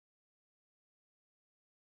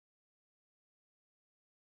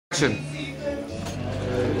action.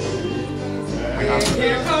 Hang on.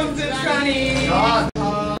 Here comes the tranny,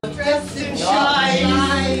 all dressed in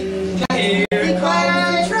shine. Here come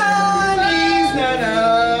the trannies,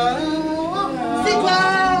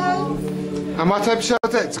 And what type of show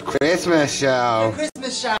is it? It's a Christmas show.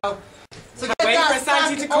 Christmas show. So wait for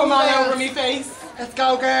Santi to come all over me face. Let's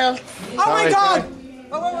go, girl. Oh my God!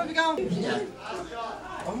 Oh, where are we going?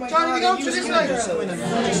 Oh my God, are we going to this way? I'm just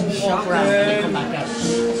going to walk around. I'm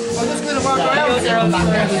just going to walk around.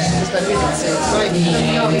 Just a minute. Right,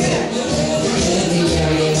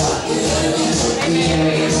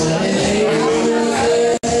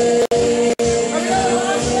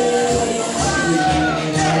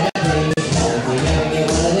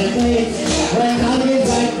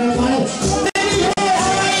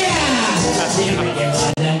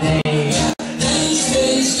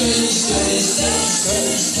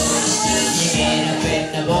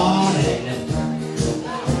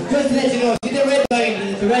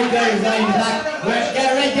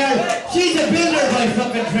 she's a builder by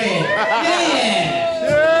fucking trade.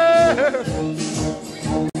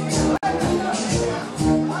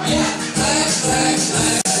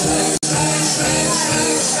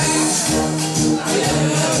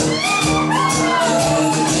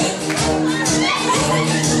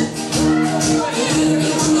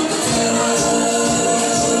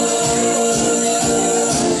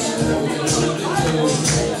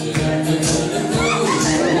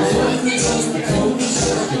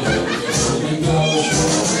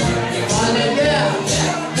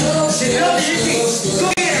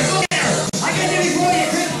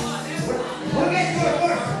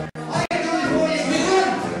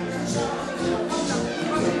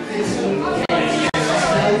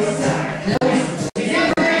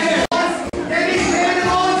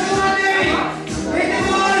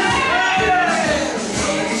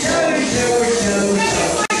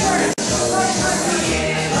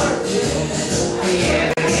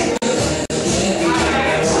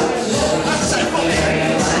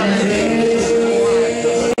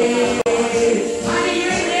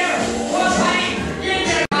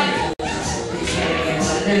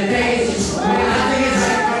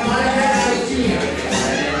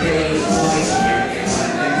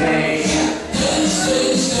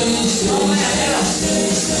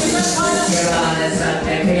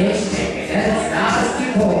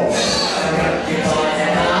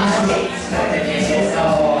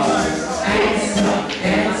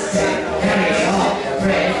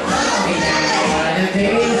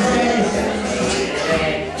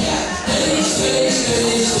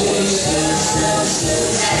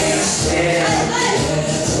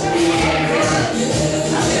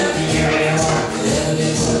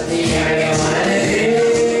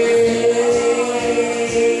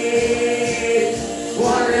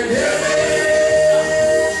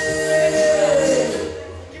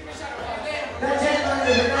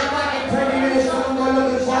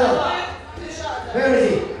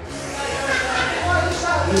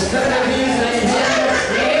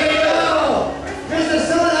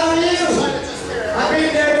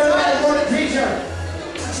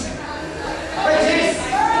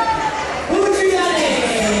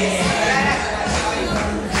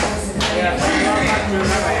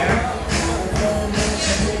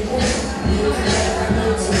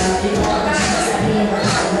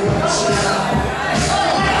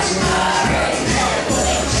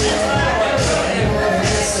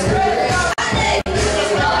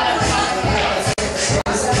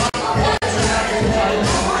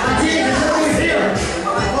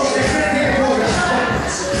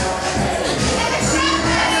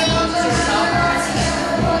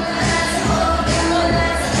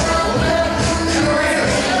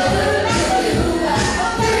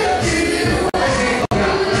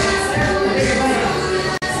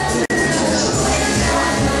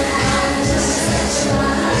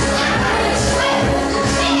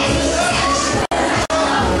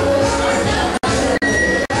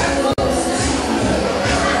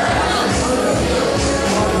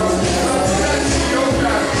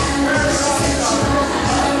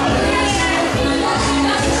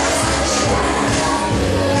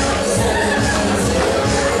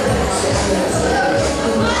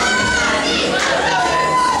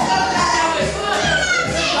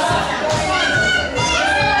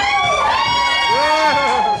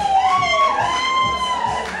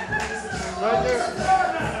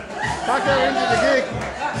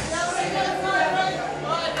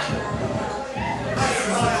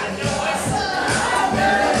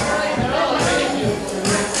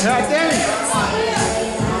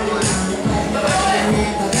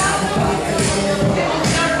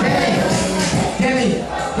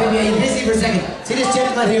 second. See this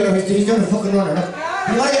gentleman here, he's doing a fucking runner, look.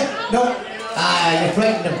 You want it? No. Ah, you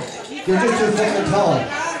frightened him. You're just too fucking tall.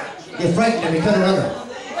 You frightened him, he's done a runner.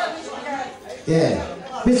 Yeah.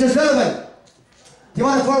 Mr. Sullivan, do you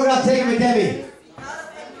want a photograph taken with Demi?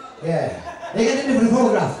 Yeah. They get in for the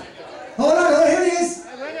photograph. Hold on, here he is.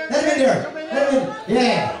 Let him in there. Let him in.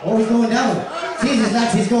 Yeah. Oh, he's going down. Jesus,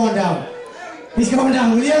 lads, he's going down. He's going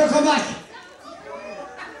down. Will you ever come back?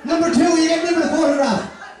 Number 2, will you get in for the photograph?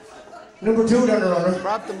 Number 2 down the runner.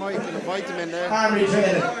 Grab the mic and invite him in there. Harmony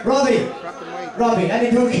training. Robbie. Grab the mic. Robbie,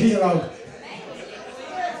 any two keys around.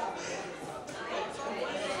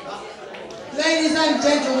 Ladies and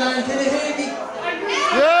gentlemen, can you hear me?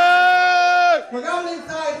 Yeah! We're going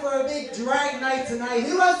inside for a big drag night tonight.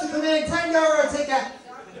 Who wants to come in? €10 ticket.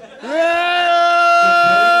 Yeah!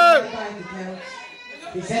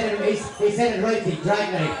 He said it right, the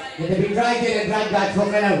drag night. You'll be dragged in and dragged back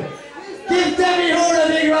fucking out. Give Demi Whore a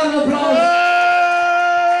big round of applause.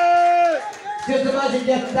 Just imagine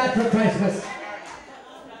getting that for Christmas.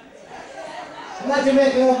 Imagine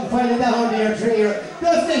waking up and finding that under your tree.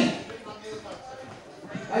 Dusty!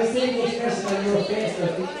 I see the expression on your face,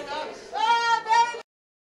 Dusty.